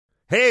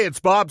Hey, it's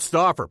Bob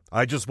Stauffer.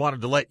 I just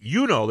wanted to let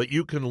you know that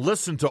you can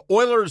listen to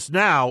Oilers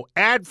Now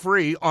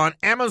ad-free on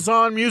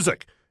Amazon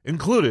Music,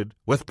 included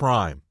with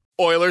Prime.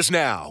 Oilers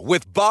Now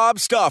with Bob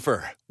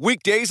Stauffer.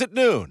 Weekdays at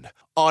noon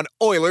on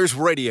Oilers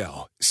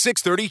Radio,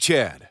 630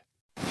 CHED.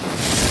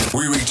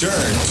 We return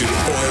to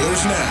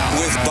Oilers Now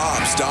with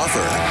Bob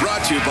Stauffer.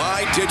 Brought to you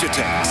by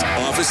Digitex.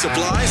 Office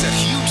supplies at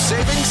huge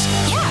savings?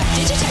 Yeah,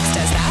 Digitex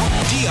does that.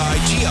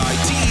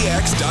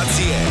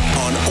 Digitex.ca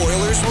on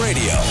Oilers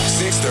Radio,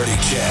 630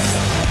 CHED.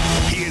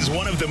 He is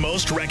one of the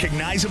most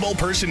recognizable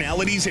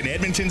personalities in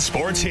Edmonton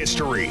sports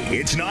history.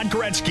 It's not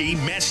Gretzky,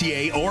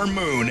 Messier, or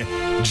Moon.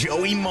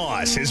 Joey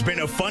Moss has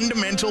been a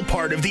fundamental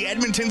part of the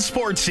Edmonton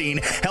sports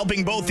scene,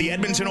 helping both the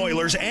Edmonton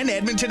Oilers and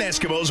Edmonton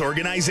Eskimos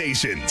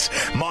organizations.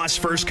 Moss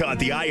first caught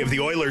the eye of the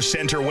Oilers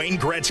center Wayne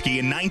Gretzky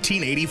in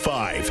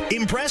 1985.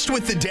 Impressed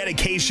with the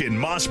dedication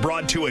Moss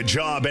brought to a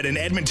job at an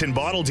Edmonton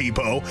bottle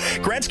depot,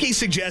 Gretzky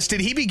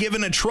suggested he be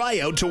given a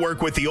tryout to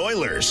work with the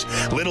Oilers.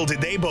 Little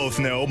did they both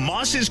know,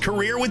 Moss's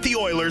career with the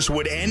Oilers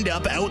would end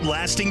up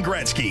outlasting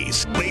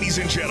Gretzky's. Ladies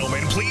and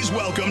gentlemen, please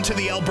welcome to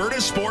the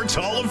Alberta Sports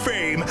Hall of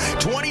Fame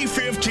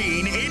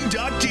 2015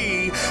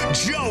 inductee,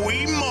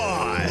 Joey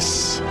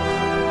Moss.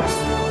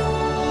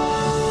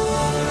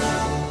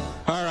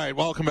 All right,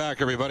 welcome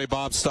back, everybody.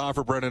 Bob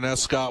Stauffer, Brendan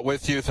Escott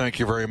with you. Thank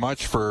you very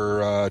much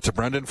to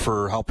Brendan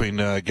for helping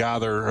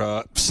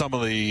gather some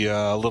of the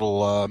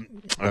little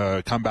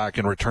comeback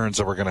and returns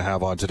that we're going to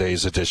have on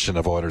today's edition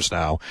of Oilers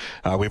Now.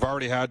 We've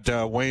already had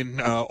Wayne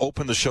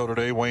open the show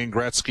today, Wayne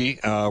Gretzky.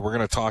 We're going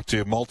to talk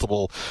to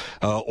multiple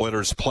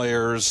Oilers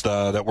players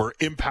that were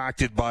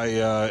impacted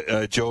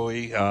by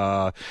Joey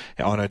on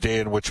a day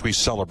in which we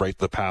celebrate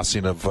the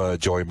passing of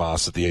Joey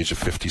Moss at the age of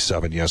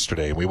 57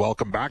 yesterday. We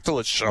welcome back to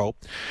the show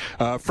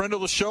friend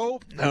of the show.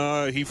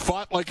 He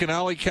fought like an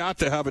alley cat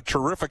to have a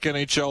terrific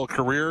NHL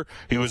career.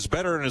 He was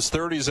better in his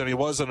 30s than he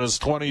was in his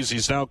 20s.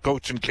 He's now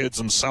coaching kids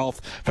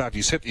himself. In fact,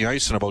 he's hit the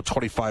ice in about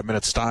 25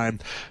 minutes' time.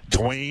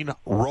 Dwayne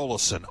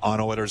Roloson on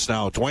Oilers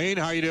Now. Dwayne,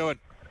 how you doing?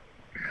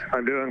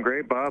 I'm doing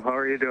great, Bob. How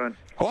are you doing?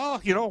 Well,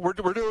 you know, we're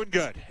doing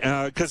good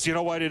because you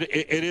know what, it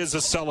is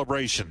a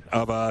celebration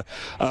of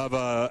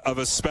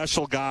a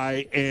special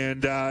guy,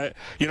 and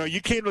you know,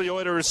 you came to the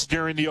Oilers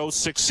during the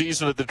 06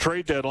 season at the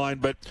trade deadline,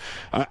 but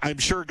I'm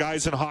sure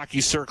guys in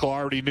hockey circle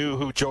already knew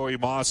who Joey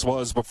Moss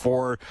was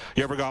before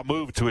he ever got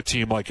moved to a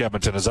team like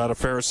Edmonton. Is that a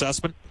fair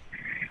assessment?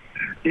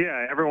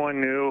 Yeah,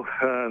 everyone knew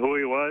who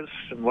he was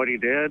and what he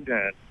did,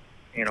 and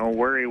you know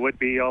where he would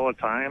be all the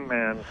time,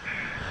 and.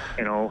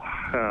 You know,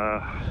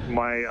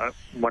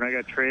 when I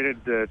got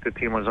traded, the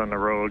team was on the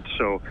road.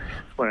 So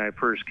when I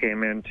first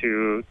came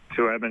into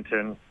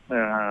Edmonton,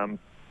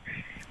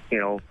 you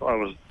know, I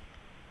was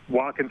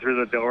walking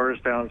through the doors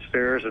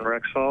downstairs in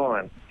Rexall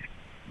and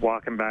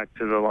walking back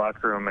to the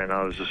locker room, and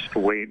I was just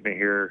waiting to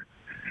hear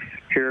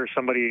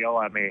somebody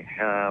yell at me.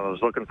 I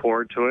was looking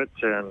forward to it,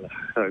 and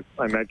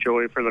I met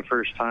Joey for the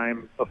first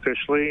time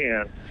officially,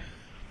 and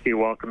he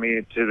welcomed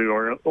me to the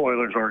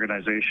Oilers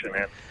organization,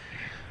 and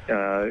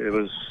it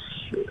was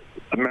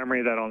a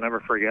memory that I'll never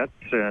forget,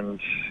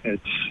 and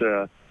it's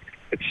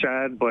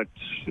sad, but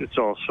it's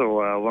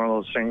also one of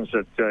those things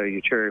that you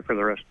cherish for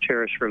the rest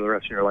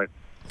of your life.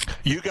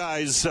 You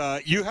guys,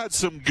 you had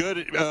some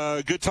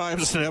good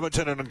times in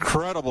Edmonton, an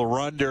incredible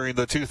run during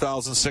the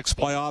 2006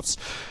 playoffs.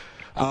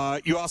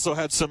 You also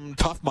had some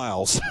tough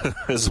miles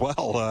as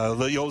well.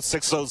 The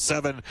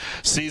 06-07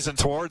 season,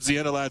 towards the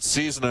end of that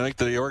season, I think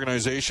the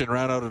organization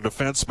ran out of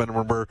defensemen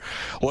when we're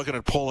looking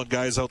at pulling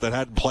guys out that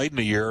hadn't played in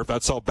a year.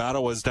 That's how bad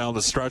it was down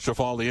the stretch with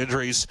all the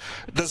injuries.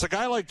 Does a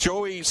guy like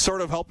Joey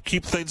sort of help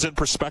keep things in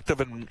perspective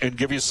and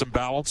give you some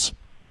balance?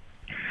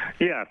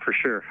 Yeah, for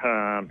sure.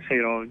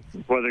 You know,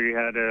 whether you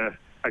had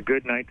a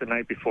good night the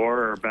night before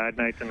or a bad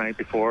night the night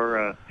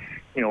before,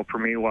 you know, for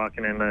me,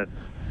 walking in the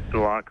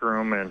locker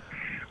room and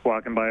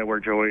walking by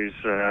where Joey's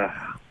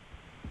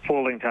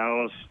folding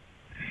towels.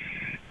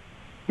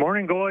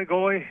 Morning,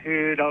 goalie.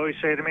 He'd always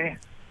say to me,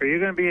 "Are you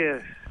going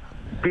to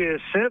be a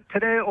sip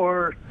today,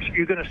 or are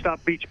you going to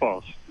stop beach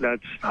balls?"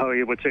 That's how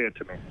he would say it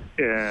to me,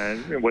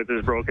 and with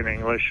his broken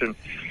English. And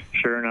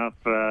sure enough,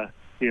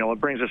 you know, it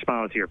brings a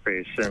smile to your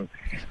face. And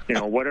you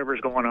know,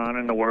 whatever's going on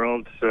in the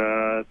world,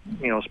 you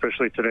know,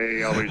 especially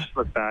today, I always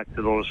look back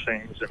to those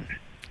things and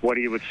what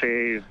he would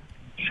say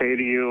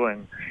to you,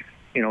 and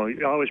you know,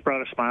 he always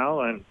brought a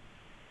smile and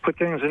put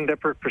things in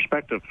different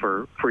perspective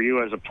for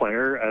you as a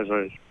player, as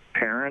a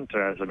parent,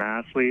 as an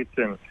athlete,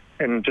 and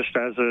just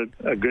as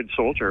a good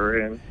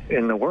soldier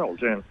in the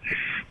world. And,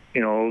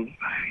 you know,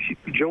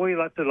 Joey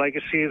left a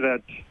legacy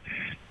that,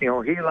 you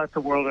know, he left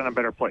the world in a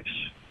better place.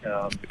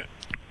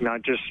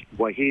 Not just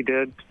what he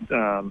did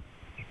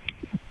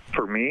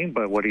for me,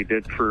 but what he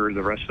did for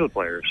the rest of the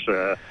players.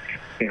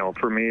 You know,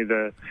 for me,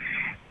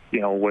 you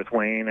know, with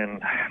Wayne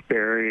and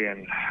Barry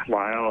and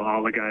Lyle,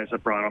 all the guys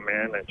that brought him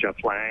in, and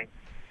Jeff Lang,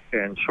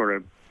 and sort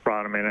of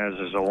brought him in as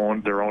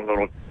their own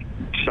little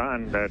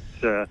son, that,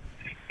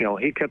 you know,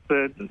 he kept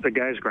the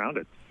guys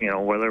grounded, you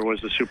know, whether it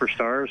was the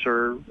superstars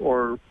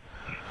or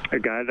a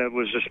guy that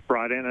was just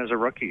brought in as a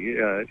rookie.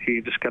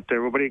 He just kept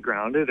everybody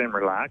grounded and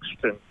relaxed,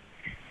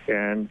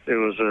 and it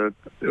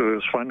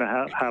was fun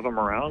to have him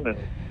around, and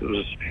it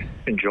was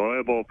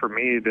enjoyable for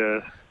me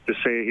to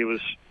say he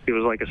was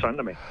like a son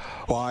to me.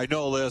 Well, I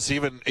know this,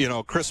 even,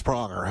 Chris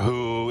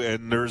Pronger,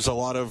 and there's a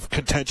lot of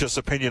contentious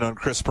opinion on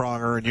Chris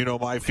Pronger, and you know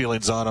my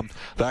feelings on him.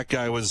 That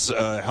guy was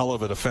a hell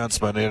of a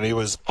defenseman, and he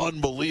was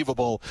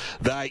unbelievable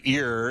that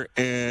year,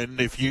 and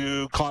if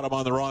you caught him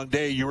on the wrong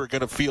day, you were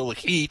going to feel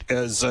heat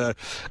as a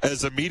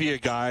media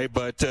guy,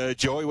 but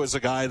Joey was a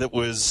guy that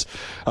was,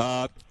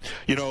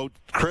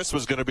 Chris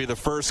was going to be the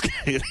first,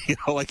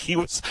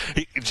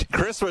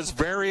 Chris was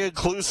very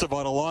inclusive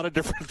on a lot of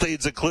different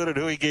things, including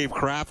who he gave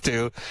crap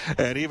to,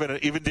 and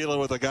even dealing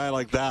with a guy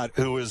like that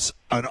who was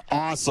an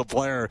awesome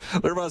player.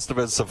 There must have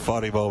been some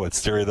funny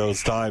moments during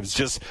those times.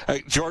 Just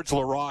George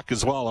Laraque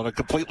as well, on a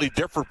completely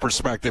different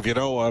perspective.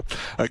 A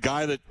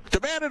guy that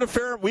demanded a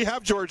fair. We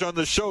have George on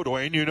the show,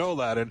 Dwayne. You know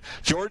that, and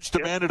George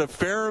demanded a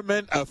fair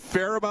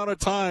amount of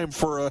time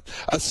for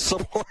a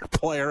support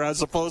player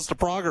as opposed to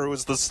Pronger, who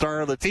was the star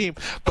of the team.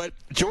 But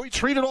Joey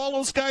treated all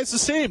those guys the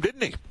same,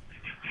 didn't he?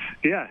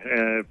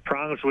 Yeah,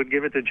 Prongs would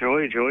give it to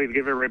Joey. Joey would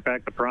give it right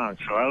back to Prongs.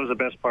 So that was the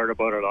best part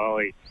about it all.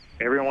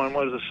 Everyone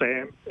was the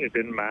same. It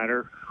didn't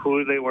matter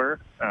who they were.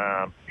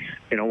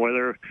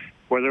 Whether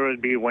it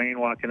would be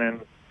Wayne walking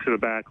into the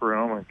back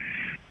room, and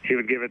he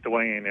would give it to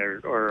Wayne,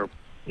 or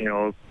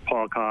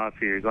Paul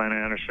Coffey, or Glenn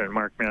Anderson,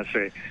 Mark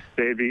Messier.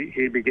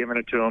 He'd be giving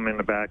it to him in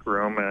the back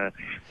room. And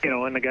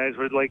the guys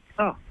would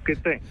oh,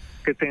 good thing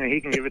that he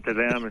can give it to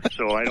them,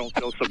 so I don't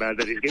feel so bad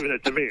that he's giving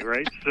it to me,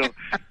 right? So,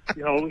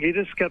 he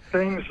just kept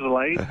things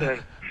light,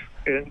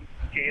 and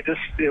it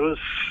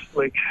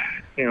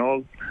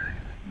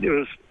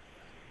was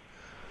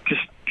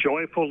just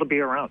joyful to be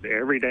around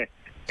every day.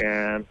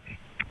 And,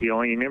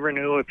 you never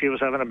knew if he was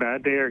having a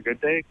bad day or a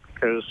good day,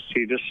 because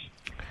he just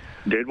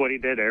did what he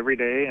did every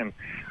day and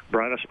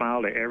brought a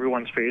smile to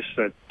everyone's face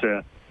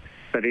that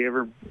he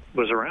ever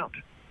was around.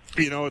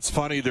 It's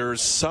funny,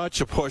 there's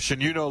such a push,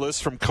 and you know this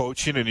from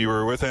coaching, and you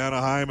were with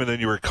Anaheim, and then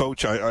you were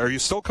coach. Are you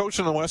still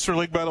coaching in the Western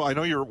League, by the way? I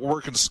know you're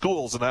working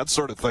schools and that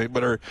sort of thing,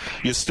 but are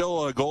you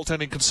still a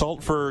goaltending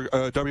consultant for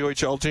a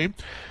WHL team?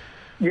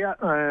 Yeah,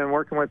 I'm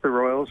working with the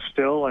Royals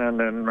still, and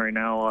then right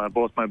now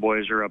both my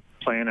boys are up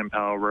playing in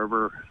Powell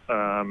River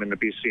in the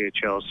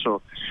BCHL.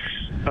 So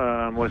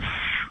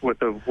with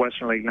the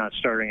Western League not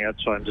starting yet,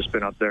 so I've just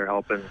been up there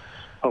helping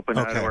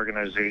that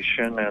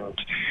organization. And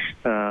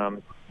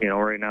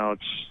right now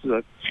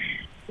it's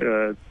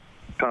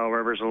Powell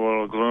River's a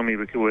little gloomy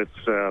with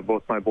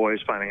both my boys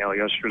finding out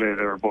yesterday.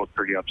 They were both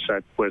pretty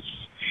upset with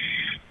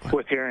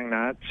hearing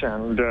that,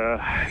 and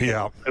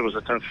it was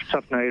a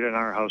tough night in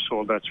our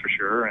household, that's for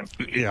sure. And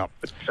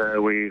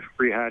we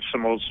rehashed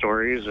some old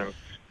stories, and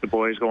the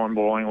boys going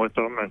bowling with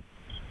them, and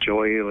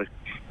Joey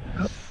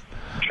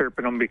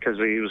chirping him because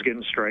he was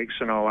getting strikes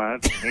and all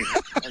that, and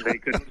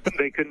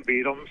they couldn't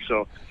beat him.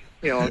 So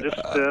just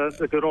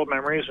the good old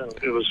memories, and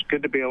it was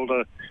good to be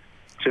able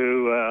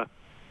to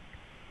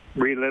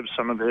relive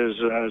some of his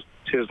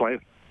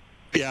life.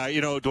 Yeah,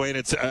 Dwayne,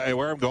 it's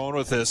where I'm going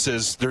with this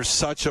is there's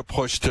such a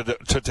push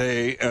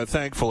today,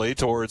 thankfully,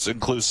 towards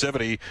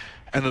inclusivity.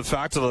 And the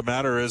fact of the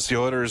matter is the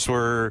Oilers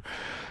were,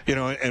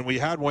 and we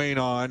had Wayne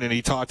on, and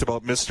he talked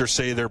about Mr.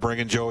 Say they're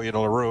bringing Joey into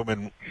the room,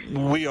 and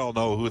we all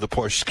know who the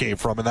push came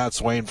from, and that's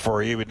Wayne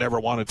for you. He would never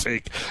want to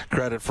take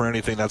credit for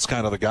anything. That's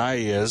kind of the guy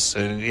he is,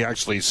 and he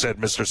actually said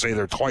Mr. Say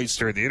there twice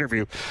during the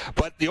interview.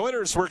 But the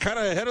Oilers were kind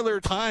of ahead of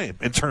their time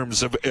in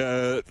terms of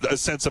a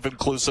sense of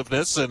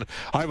inclusiveness, and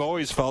I've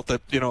always felt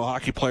that,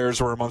 hockey players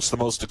were amongst the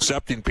most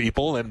accepting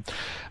people, and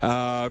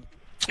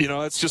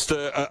it's just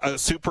a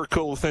super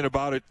cool thing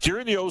about it.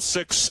 During the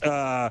 06,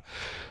 I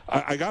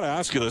got to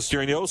ask you this,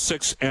 during the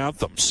 06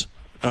 anthems,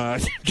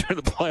 during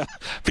the playoff,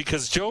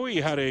 because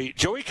Joey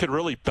could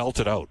really belt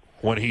it out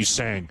when he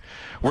sang.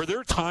 Were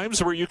there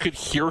times where you could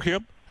hear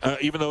him,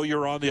 even though you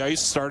were on the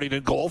ice starting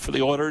in goal for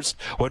the Oilers,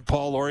 when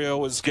Paul Lorio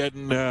was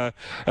getting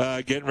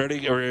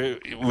ready? Or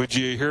would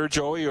you hear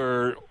Joey,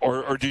 or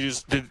did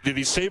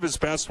he save his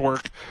best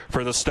work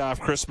for the staff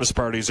Christmas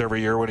parties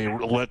every year when he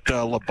let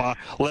La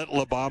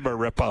Bamba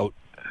rip out?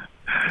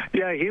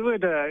 Yeah, he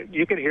would.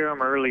 You could hear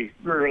him early,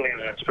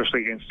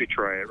 especially against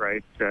Detroit,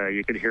 right?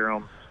 You could hear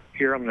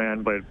him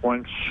then, but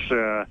once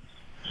San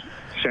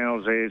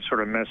Jose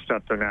sort of messed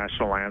up the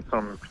national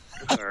anthem,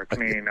 or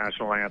Canadian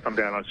national anthem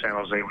down on San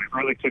Jose, we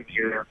really couldn't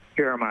hear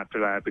him after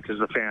that because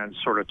the fans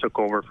sort of took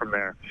over from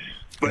there.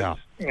 But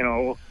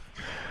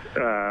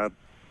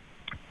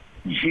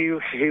he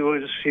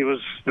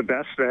was the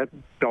best at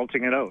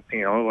belting it out.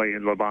 Like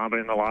La Bamba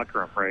in the locker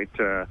room, right?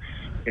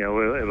 It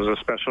was a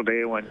special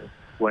day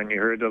when you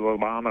heard the La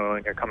Bamba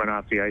when you're coming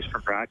off the ice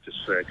from practice,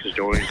 because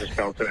Joey just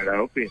belting it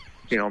out.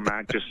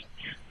 Matt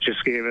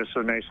just gave us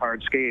a nice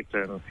hard skate,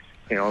 and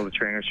the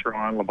trainers throw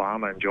on La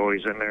Bamba, and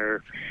Joey's in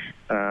there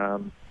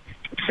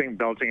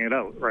belting it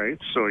out, right?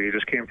 So you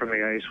just came from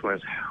the ice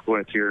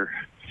with your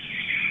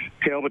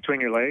tail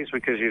between your legs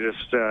because you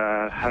just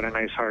had a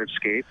nice hard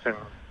skate, and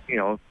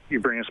you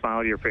bring a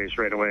smile to your face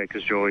right away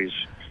because Joey's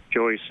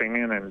Joey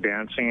singing and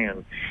dancing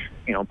and,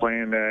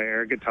 playing the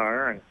air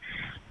guitar and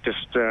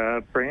just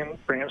bringing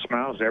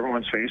smiles to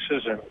everyone's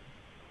faces and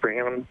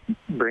bringing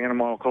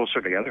them all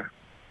closer together.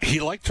 He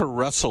liked to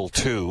wrestle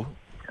too.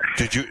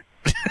 Did you?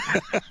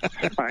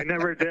 I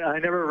never did. I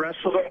never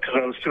wrestled him because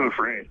I was too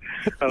afraid.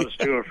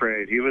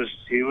 He was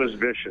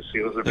vicious. He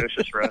was a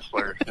vicious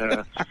wrestler.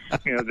 Then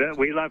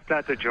we left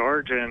that to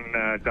George and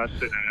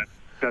Dustin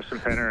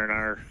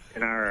Penner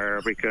in our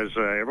era because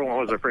everyone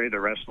was afraid to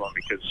wrestle him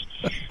because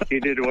he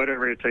did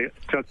whatever it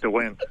took to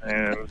win,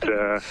 and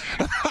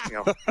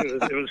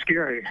it was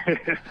scary.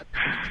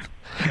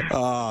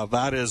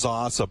 That is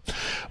awesome.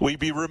 We'd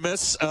be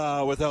remiss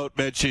without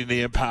mentioning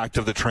the impact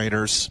of the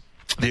trainers,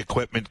 the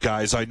equipment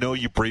guys. I know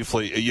you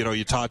briefly,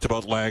 you talked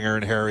about Langer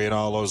and Harry and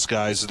all those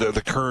guys.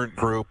 The current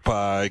group,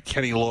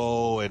 Kenny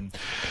Lowe and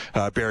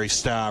Barry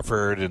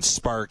Stafford and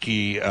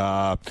Sparky.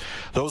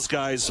 Those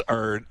guys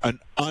are an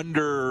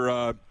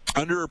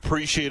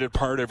underappreciated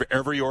part of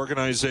every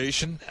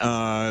organization.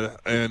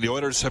 And the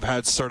Oilers have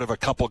had sort of a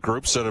couple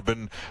groups that have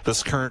been,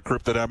 this current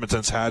group that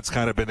Edmonton's had,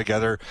 kind of been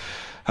together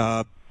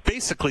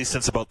basically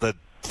since about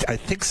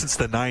since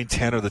the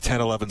 9-10 or the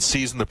 10-11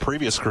 season. The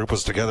previous group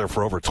was together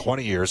for over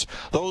 20 years.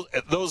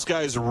 Those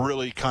guys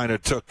really kind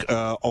of took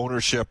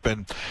ownership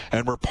and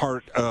were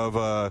part of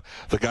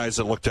the guys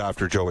that looked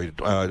after Joey,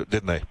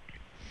 didn't they?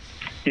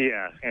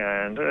 Yeah,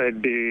 and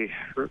I'd be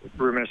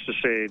remiss to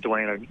say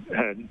Dwayne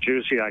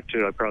Jusiak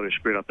too. I probably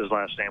screwed up his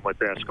last name with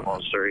the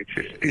Eskimos. Sorry.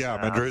 Yeah,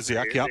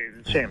 Mandrusiak. Yep.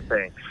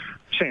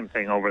 Same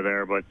thing over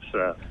there. But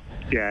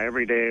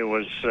every day it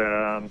was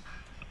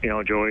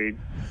Joey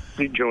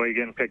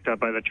getting picked up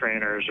by the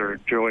trainers or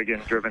Joey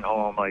getting driven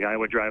home. Like I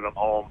would drive him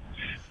home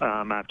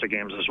after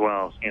games as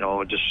well,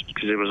 just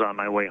because it was on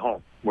my way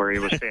home where he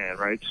was staying,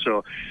 right?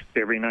 So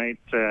every night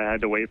I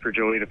had to wait for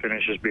Joey to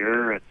finish his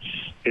beer and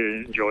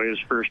enjoy his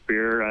first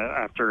beer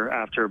after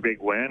a big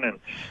win. And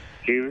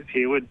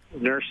he would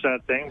nurse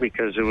that thing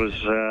because it was,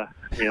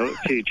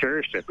 he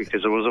cherished it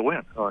because it was a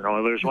win, or an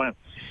Oilers win.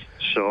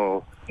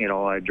 So,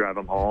 I'd drive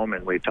him home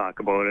and we'd talk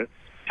about it.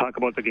 Talk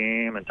about the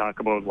game and talk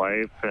about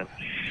life, and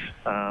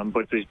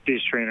but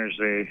these trainers,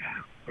 they,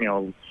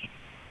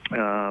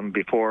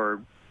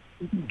 before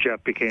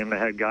Jeff became the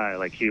head guy,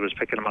 like he was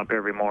picking him up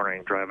every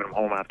morning, driving him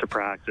home after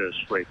practice.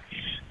 Like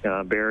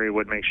Barry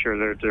would make sure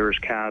that there was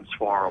cabs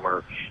for him,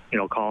 or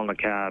calling the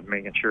cab,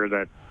 making sure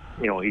that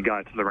he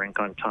got to the rink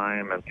on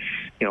time, and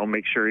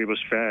make sure he was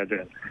fed.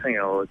 And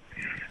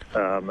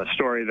a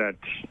story that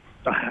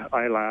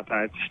I laugh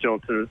at still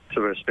to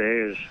this day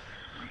is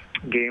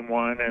Game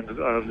 1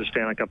 of the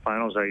Stanley Cup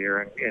Finals that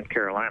year in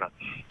Carolina.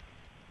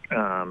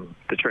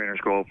 The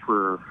trainers go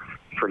for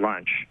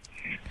lunch,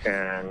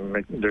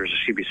 and there's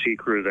a CBC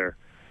crew there.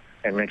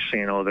 And next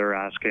thing you know, they're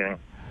asking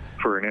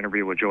for an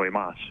interview with Joey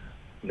Moss.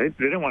 They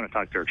didn't want to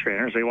talk to their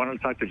trainers. They wanted to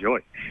talk to Joey.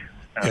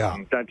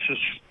 That's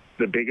just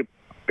the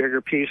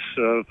bigger piece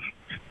of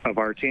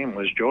our team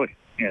was Joey,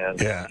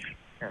 and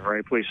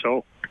rightfully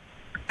so.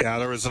 Yeah,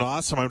 there was an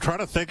awesome. I'm trying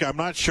to think. I'm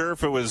not sure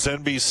if it was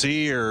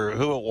NBC or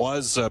who it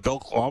was. Must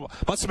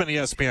have been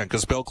ESPN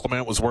because Bill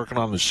Clement was working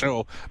on the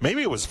show.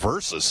 Maybe it was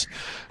Versus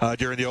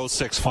during the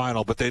 06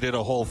 final, but they did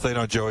a whole thing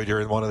on Joey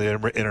during one of the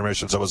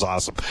intermissions. It was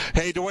awesome.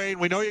 Hey,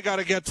 Dwayne, we know you got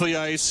to get to the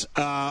ice.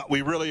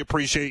 We really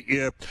appreciate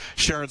you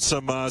sharing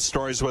some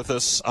stories with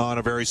us on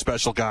a very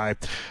special guy,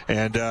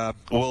 and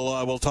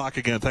we'll talk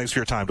again. Thanks for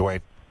your time,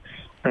 Dwayne.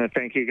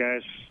 Thank you,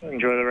 guys.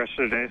 Enjoy the rest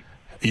of the day.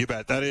 You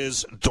bet. That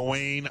is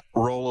Dwayne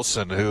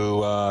Roloson,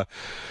 who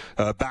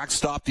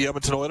backstopped the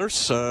Edmonton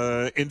Oilers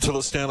into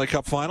the Stanley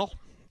Cup final.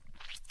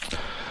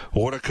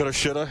 Woulda, coulda,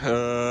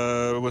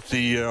 shoulda. With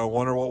the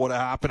wonder what would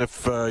have happened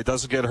if he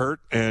doesn't get hurt.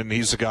 And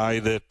he's a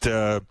guy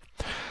that,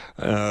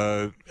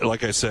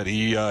 like I said,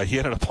 he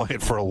ended up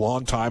playing for a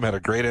long time, had a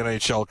great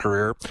NHL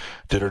career,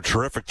 did a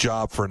terrific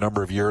job for a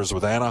number of years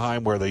with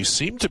Anaheim, where they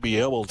seemed to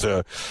be able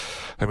to.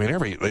 I mean,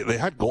 they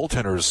had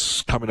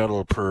goaltenders coming out of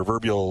a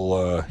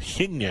proverbial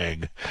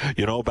yin-yang,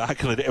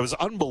 back in the day. It was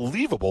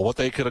unbelievable what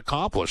they could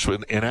accomplish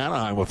in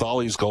Anaheim with all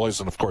these goalies.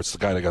 And, of course, the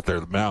guy that got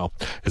there now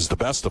is the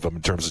best of them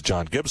in terms of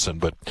John Gibson.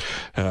 But,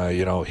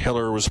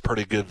 Hiller was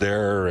pretty good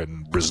there,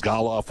 and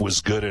Brizgalov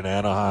was good in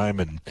Anaheim.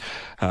 And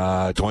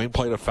Dwayne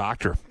played a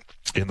factor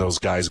in those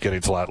guys getting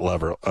to that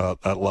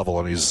level,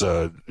 and he's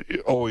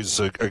always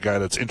a guy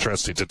that's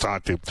interesting to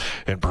talk to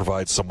and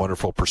provides some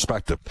wonderful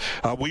perspective.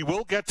 We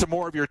will get to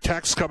more of your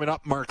texts coming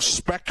up. Mark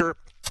Spector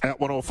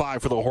at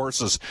 105 for the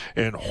horses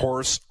in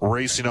Horse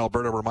Racing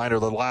Alberta. Reminder,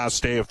 the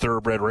last day of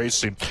thoroughbred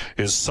racing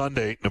is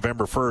Sunday,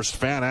 November 1st.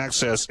 Fan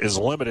access is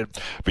limited,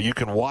 but you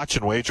can watch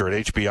and wager at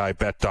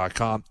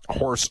hbibet.com.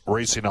 Horse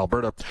Racing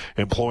Alberta,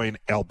 employing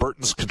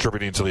Albertans,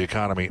 contributing to the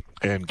economy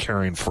and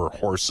caring for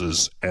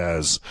horses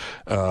as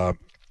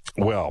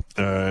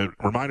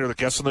Reminder that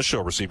guests on the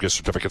show receive gift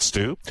certificates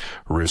to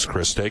Ruth's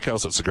Chris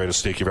Steakhouse. It's the greatest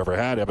steak you've ever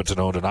had. Edmonton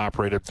owned and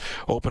operated.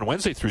 Open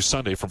Wednesday through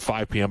Sunday from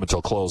 5 p.m.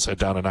 until close. Head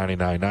down to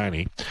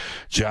 9990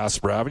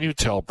 Jasper Avenue.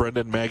 Tell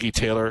Brendan, Maggie,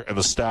 Taylor, and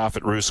the staff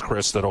at Ruth's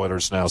Chris that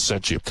Oilers Now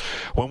sent you.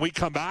 When we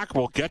come back,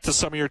 we'll get to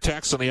some of your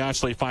texts on the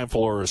Ashley Fine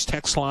Floors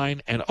text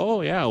line. And,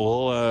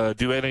 we'll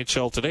do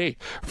NHL Today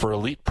for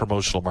elite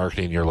promotional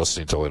marketing. You're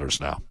listening to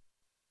Oilers Now.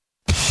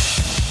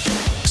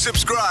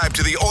 Subscribe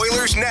to the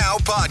Oilers Now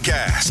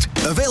podcast.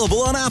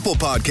 Available on Apple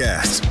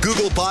Podcasts,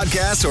 Google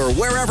Podcasts, or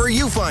wherever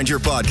you find your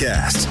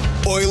podcasts.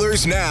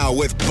 Oilers Now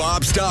with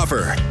Bob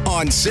Stauffer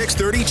on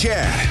 630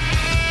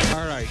 CHED.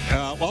 All right.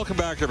 Welcome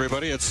back,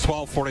 everybody. It's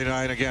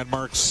 12:49 again.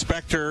 Mark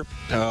Spector,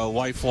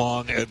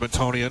 lifelong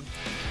Edmontonian.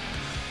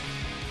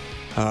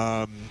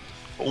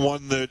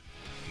 One that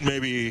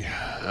maybe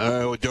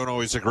I don't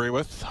always agree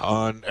with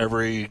on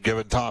every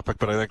given topic,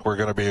 but I think we're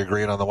going to be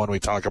agreeing on the one we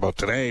talk about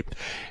today.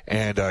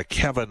 And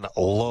Kevin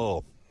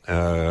Lowe,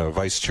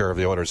 Vice Chair of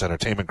the Oilers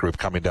Entertainment Group,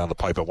 coming down the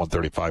pipe at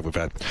 1:35. We've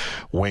had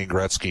Wayne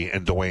Gretzky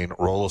and Dwayne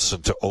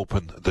Roloson to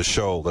open the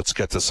show. Let's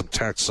get to some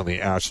texts on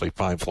the Ashley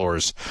Fine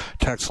Floors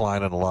text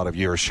line, and a lot of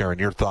you are sharing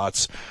your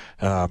thoughts.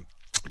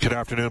 Good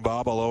afternoon,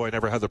 Bob. Although I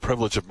never had the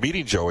privilege of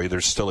meeting Joey,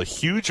 there's still a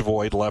huge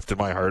void left in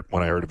my heart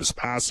when I heard of his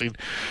passing.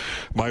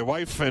 My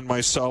wife and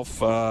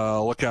myself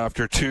look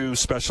after 2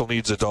 special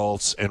needs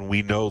adults, and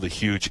we know the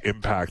huge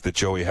impact that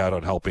Joey had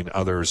on helping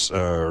others.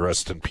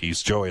 Rest in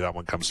peace, Joey. That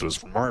one comes to us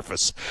from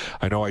Marfus.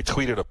 I know I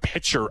tweeted a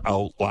picture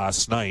out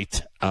last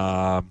night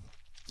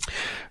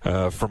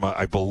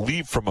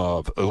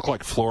it looked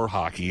like floor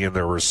hockey, and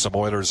there were some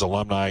Oilers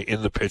alumni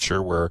in the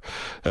picture where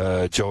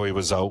Joey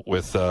was out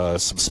with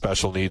some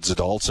special needs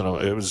adults,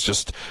 and it was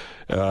just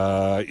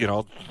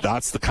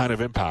that's the kind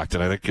of impact.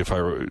 And I think if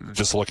I were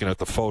just looking at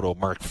the photo,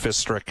 Mark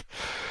Fistrick,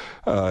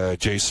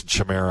 Jason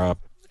Chimera,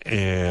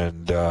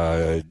 and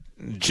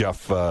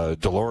Jeff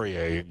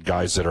Delorier,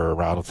 guys that are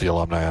around with the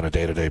alumni on a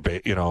day-to-day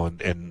basis,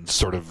 and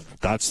sort of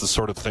that's the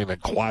sort of thing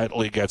that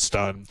quietly gets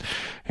done.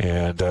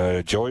 And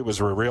Joey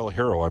was a real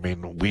hero. I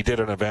mean, we did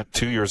an event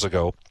 2 years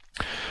ago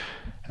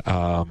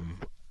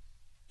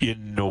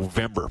in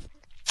November,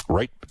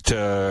 right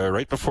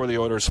before the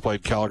Oilers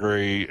played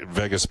Calgary and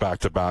Vegas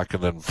back-to-back,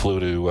 and then flew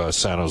to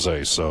San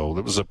Jose. So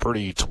it was a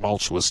pretty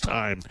tumultuous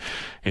time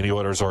in the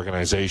Oilers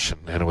organization,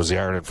 and it was the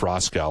Iron and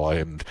Frost Gala,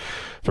 and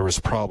there was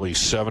probably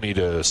 70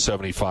 to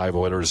 75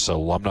 Oilers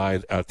alumni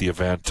at the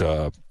event,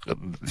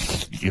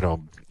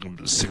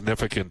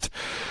 significant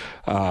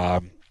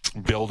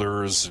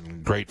builders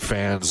and great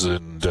fans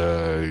and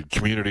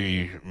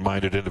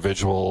community-minded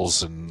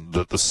individuals, and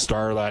the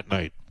star that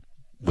night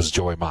was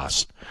Joey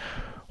Moss.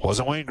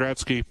 Wasn't Wayne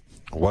Gretzky,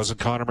 wasn't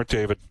Connor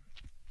McDavid.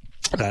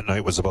 That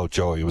night was about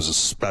Joey. It was a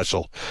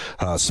special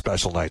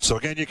night. So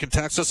again, you can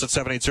text us at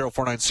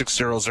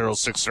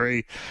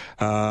 780-496-0063.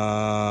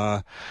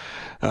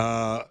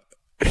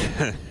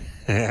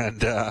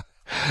 And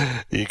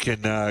you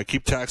can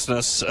keep texting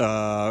us.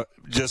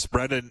 Just,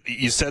 Brendan,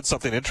 you said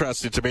something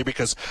interesting to me,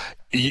 because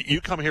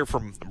you come here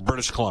from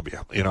British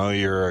Columbia.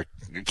 You're a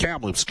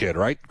Kamloops kid,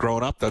 right?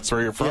 Growing up, that's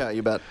where you're from? Yeah,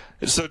 you bet.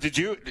 So did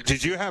you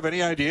have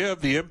any idea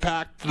of the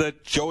impact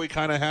that Joey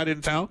kind of had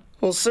in town?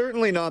 Well,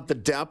 certainly not the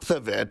depth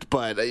of it,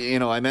 but,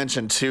 I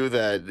mentioned, too,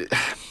 that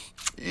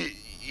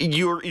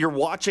you're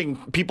watching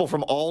people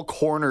from all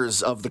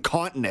corners of the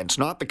continent,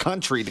 not the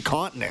country, the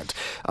continent,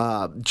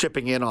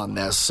 chipping in on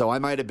this. So I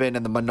might have been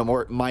in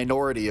the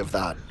minority of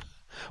that.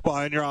 Well,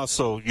 and you're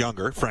also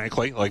younger,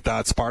 frankly. Like,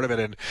 that's part of it.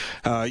 And,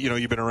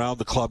 you've been around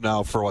the club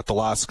now for the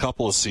last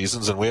couple of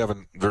seasons, and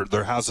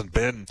there hasn't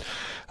been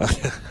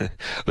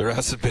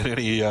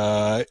any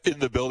in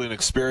the building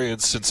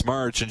experience since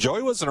March. And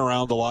Joey wasn't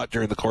around a lot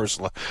during the course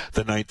of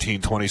the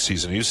 19-20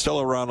 season. He was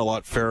still around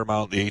a fair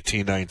amount in the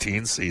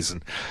 18-19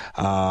 season.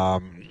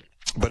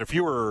 But if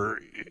you were,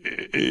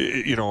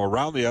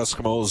 around the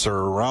Eskimos, or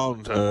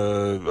around,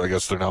 I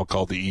guess they're now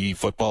called the EE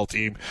football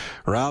team,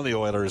 around the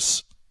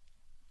Oilers,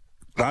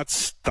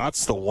 that's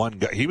the one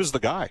guy. He was the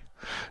guy.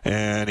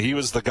 And he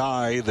was the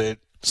guy that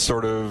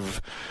sort of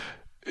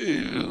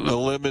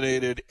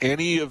eliminated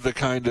any of the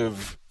kind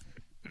of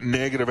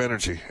negative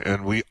energy.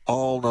 And we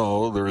all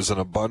know there's an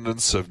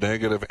abundance of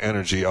negative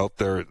energy out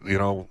there.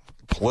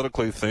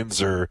 Politically,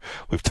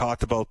 we've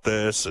talked about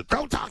this.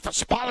 Don't talk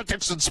to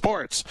politics in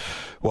sports.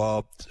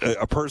 Well,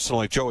 a person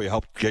like Joey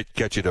helped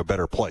get you to a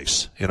better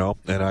place,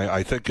 And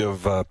I think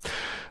of a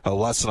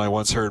lesson I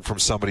once heard from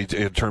somebody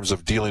in terms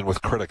of dealing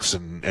with critics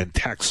and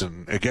texts.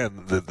 And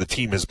again, the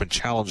team has been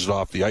challenged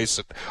on the ice,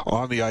 and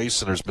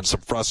there's been some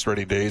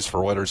frustrating days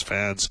for Oilers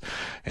fans.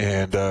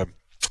 And an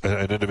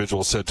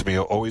individual said to me,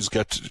 always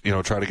try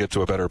to get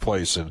to a better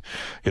place, and,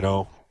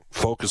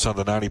 focus on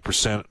the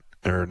 90%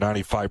 or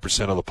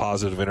 95% of the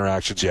positive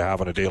interactions you have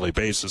on a daily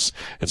basis,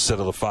 instead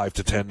of the 5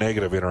 to 10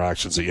 negative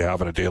interactions that you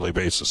have on a daily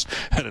basis.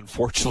 And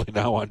unfortunately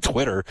now on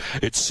Twitter,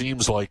 it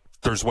seems like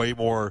there's way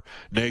more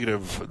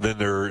negative than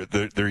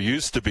there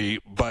used to be.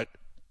 But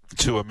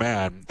to a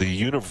man, the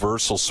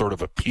universal sort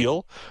of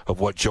appeal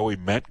of what Joey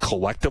meant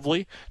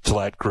collectively to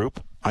that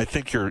group I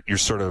think you're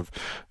sort of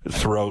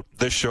throughout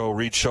this show,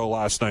 Reed's show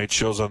last night,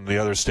 shows on the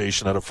other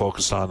station that have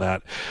focused on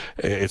that.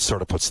 It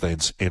sort of puts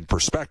things in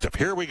perspective.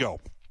 Here we go.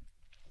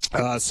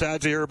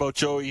 Sad to hear about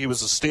Joey. He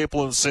was a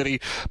staple in the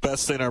city.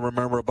 Best thing I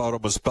remember about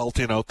him was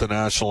belting out the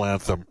national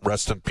anthem.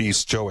 Rest in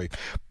peace, Joey.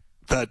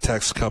 That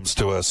text comes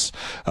to us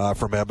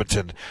from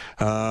Edmonton.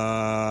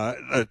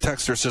 A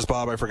texter says,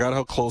 Bob, I forgot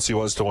how close he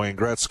was to Wayne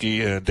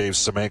Gretzky and Dave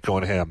Semenko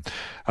and him.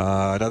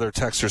 Another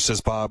texter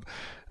says, Bob,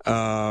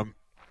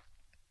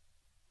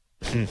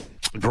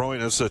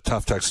 growing is a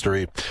tough text to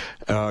read.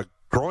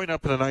 Growing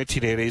up in the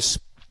 1980s,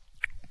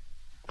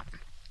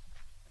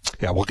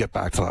 yeah, we'll get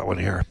back to that one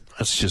here.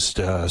 Let's just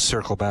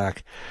circle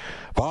back.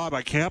 Bob,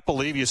 I can't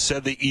believe you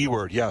said the E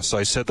word. Yes,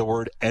 I said the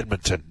word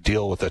Edmonton.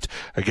 Deal with it.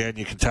 Again,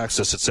 you can text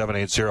us at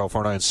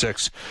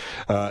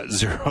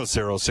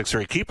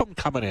 780-496-0063. Keep them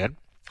coming in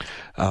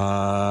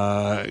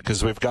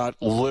because we've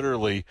got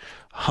literally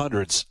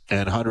hundreds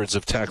and hundreds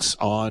of texts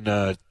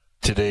on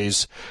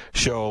today's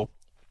show,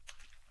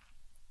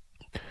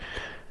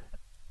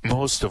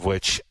 most of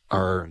which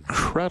are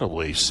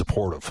incredibly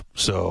supportive.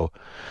 So,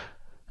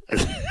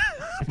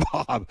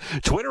 Bob,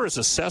 Twitter is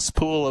a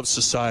cesspool of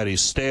society.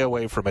 Stay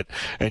away from it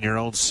and your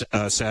own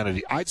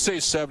sanity. I'd say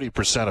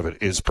 70% of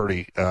it is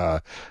pretty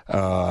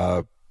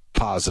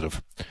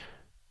positive.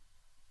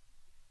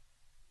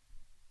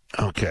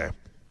 Okay.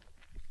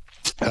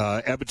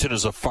 Edmonton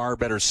is a far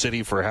better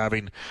city for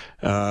having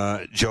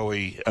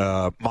Joey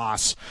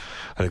Moss.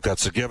 I think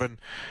that's a given.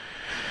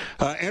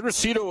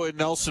 Andresito in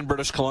Nelson,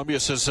 British Columbia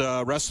says,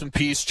 rest in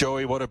peace,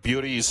 Joey. What a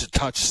beauty. He's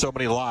touched so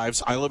many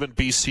lives. I live in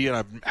BC and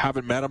I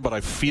haven't met him, but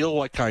I feel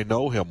like I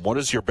know him. What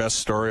is your best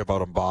story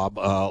about him, Bob?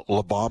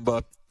 La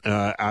Bamba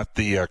at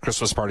the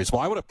Christmas parties.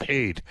 Well, I would have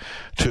paid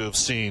to have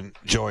seen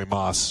Joey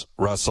Moss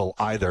wrestle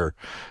either.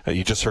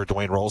 You just heard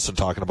Dwayne Rolson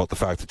talking about the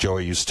fact that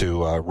Joey used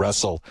to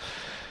wrestle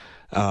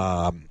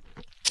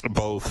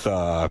both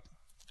George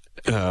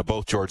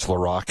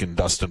Laraque and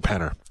Dustin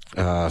Penner.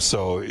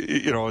 So,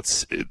 you know,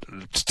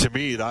 to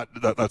me,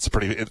 that's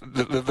pretty,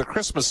 the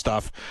Christmas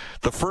stuff,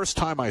 the first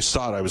time I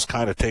saw it, I was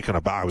kind of taken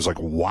aback. I was like,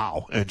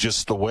 wow. And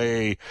just the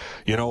way,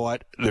 you know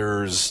what,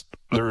 there's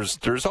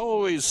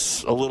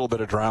always a little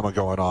bit of drama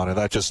going on, and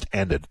that just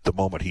ended the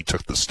moment he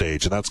took the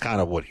stage. And that's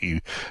kind of what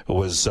he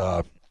was,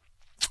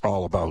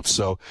 all about.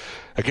 So,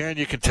 again,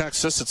 you can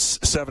text us. It's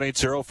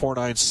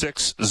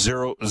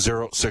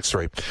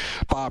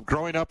 780-496-0063. Bob,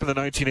 growing up in the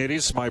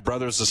 1980s, my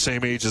brother's the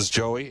same age as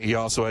Joey. He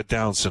also had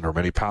Down syndrome,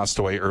 and he passed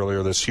away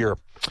earlier this year.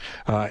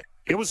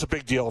 It was a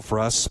big deal for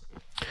us.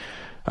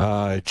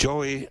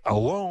 Joey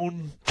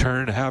alone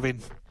turned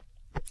having...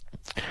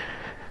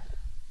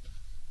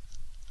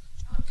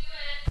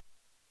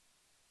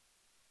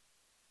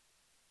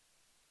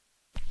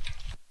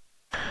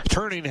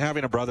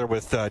 having a brother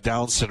with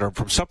Down syndrome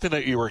from something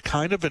that you were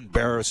kind of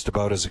embarrassed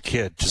about as a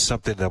kid to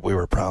something that we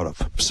were proud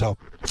of. So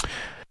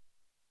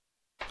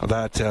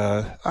that's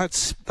a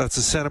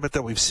sentiment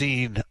that we've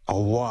seen a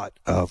lot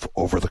of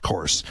over the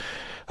course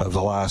of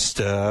the last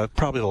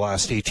probably the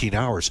last 18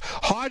 hours.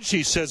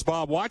 Hodgie says,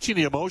 Bob, watching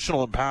the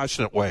emotional and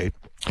passionate way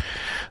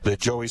that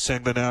Joey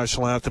sang the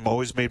national anthem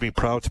always made me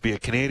proud to be a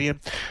Canadian.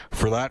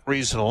 For that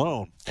reason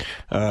alone,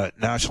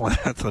 national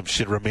anthem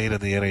should remain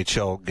in the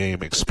NHL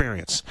game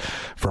experience.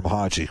 From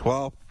Hodgie.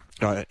 Well,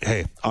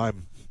 hey,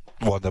 I'm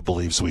one that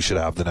believes we should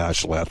have the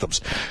national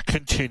anthems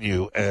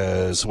continue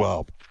as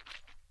well.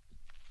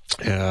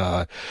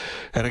 And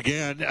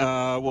again,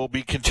 we'll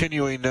be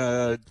continuing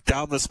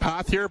down this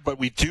path here, but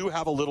we do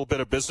have a little bit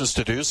of business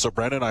to do. So,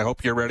 Brendan, I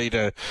hope you're ready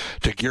to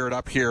gear it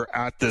up here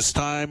at this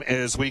time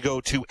as we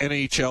go to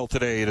NHL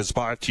Today. It is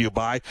brought to you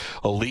by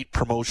Elite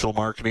Promotional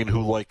Marketing,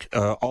 who, like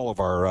all of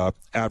our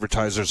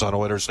advertisers on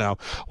Oilers Now,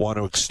 want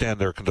to extend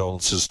their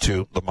condolences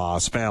to the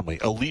Moss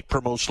family. Elite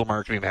Promotional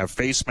Marketing have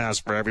face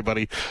masks for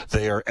everybody.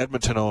 They are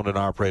Edmonton-owned and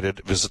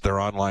operated. Visit their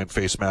online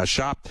face mask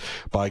shop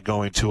by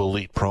going to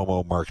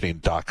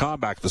elitepromomarketing.com.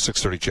 Back to the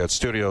 630 Jet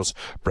Studios,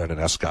 Brendan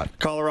Escott.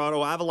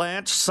 Colorado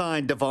Avalanche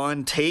signed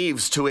Devon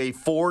Toews to a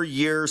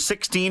 4-year,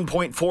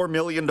 $16.4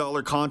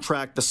 million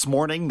contract this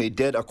morning. They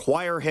did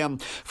acquire him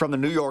from the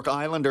New York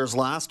Islanders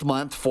last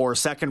month for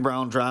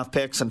second-round draft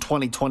picks in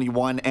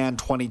 2021 and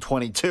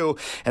 2022,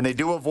 and they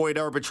do avoid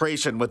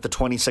arbitration with the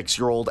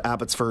 26-year-old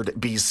Abbotsford,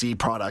 BC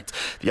product.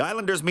 The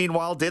Islanders,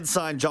 meanwhile, did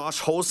sign Josh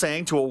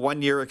Ho-Sang to a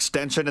 1-year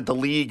extension at the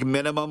league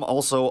minimum,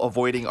 also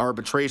avoiding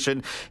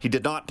arbitration. He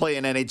did not play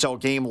an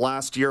NHL game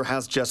last year,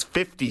 has just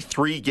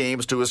 53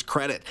 games to his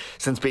credit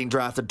since being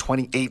drafted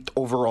 28th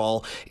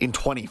overall in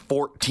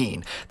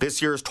 2014.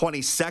 This year's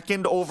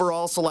 22nd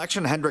overall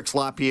selection, Hendrix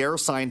Lapierre,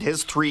 signed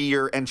his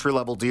 3-year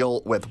entry-level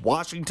deal with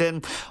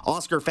Washington.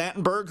 Oscar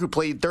Fantenberg, who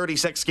played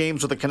 36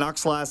 games with the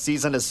Canucks last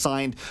season, is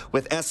signed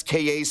with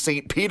SKA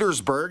St.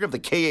 Petersburg of the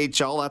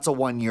KHL. That's a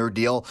 1-year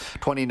deal.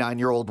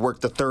 29-year-old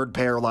worked the third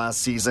pair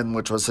last season,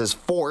 which was his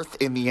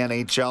 4th in the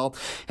NHL.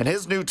 And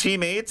his new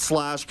teammate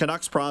 /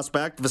 Canucks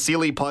prospect,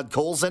 Vasily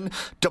Podkolzin,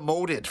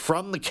 demoted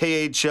from the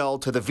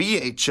KHL to the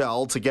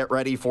VHL to get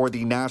ready for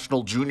the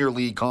National Junior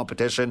League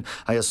competition.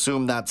 I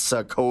assume that's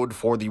code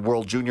for the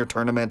World Junior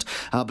Tournament.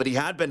 But he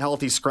had been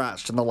healthy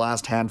scratched in the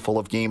last handful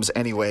of games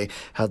anyway.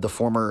 Had the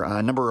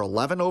former number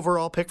 11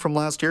 overall pick from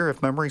last year,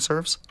 if memory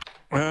serves.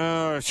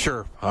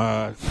 Sure.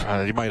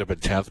 He might have been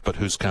 10th, but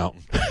who's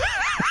counting?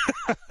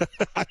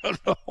 I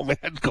don't know,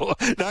 man.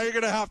 Now you're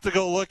going to have to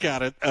go look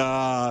at it.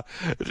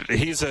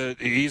 He's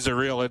a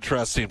real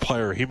interesting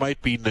player. He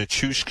might be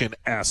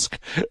Nichushkin-esque.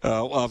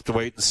 We'll have to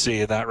wait and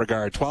see in that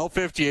regard.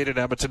 12:58 in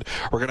Edmonton.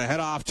 We're going to head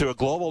off to a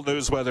global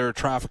news weather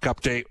traffic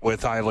update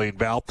with Eileen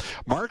Bell.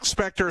 Mark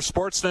Spector,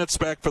 Sportsnet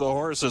Spec for the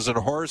horses and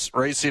Horse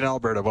Racing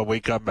Alberta when we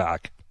come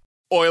back.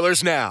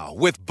 Oilers Now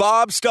with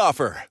Bob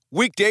Stauffer.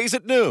 Weekdays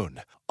at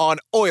noon on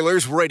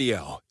Oilers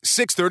Radio,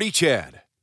 630 CHED.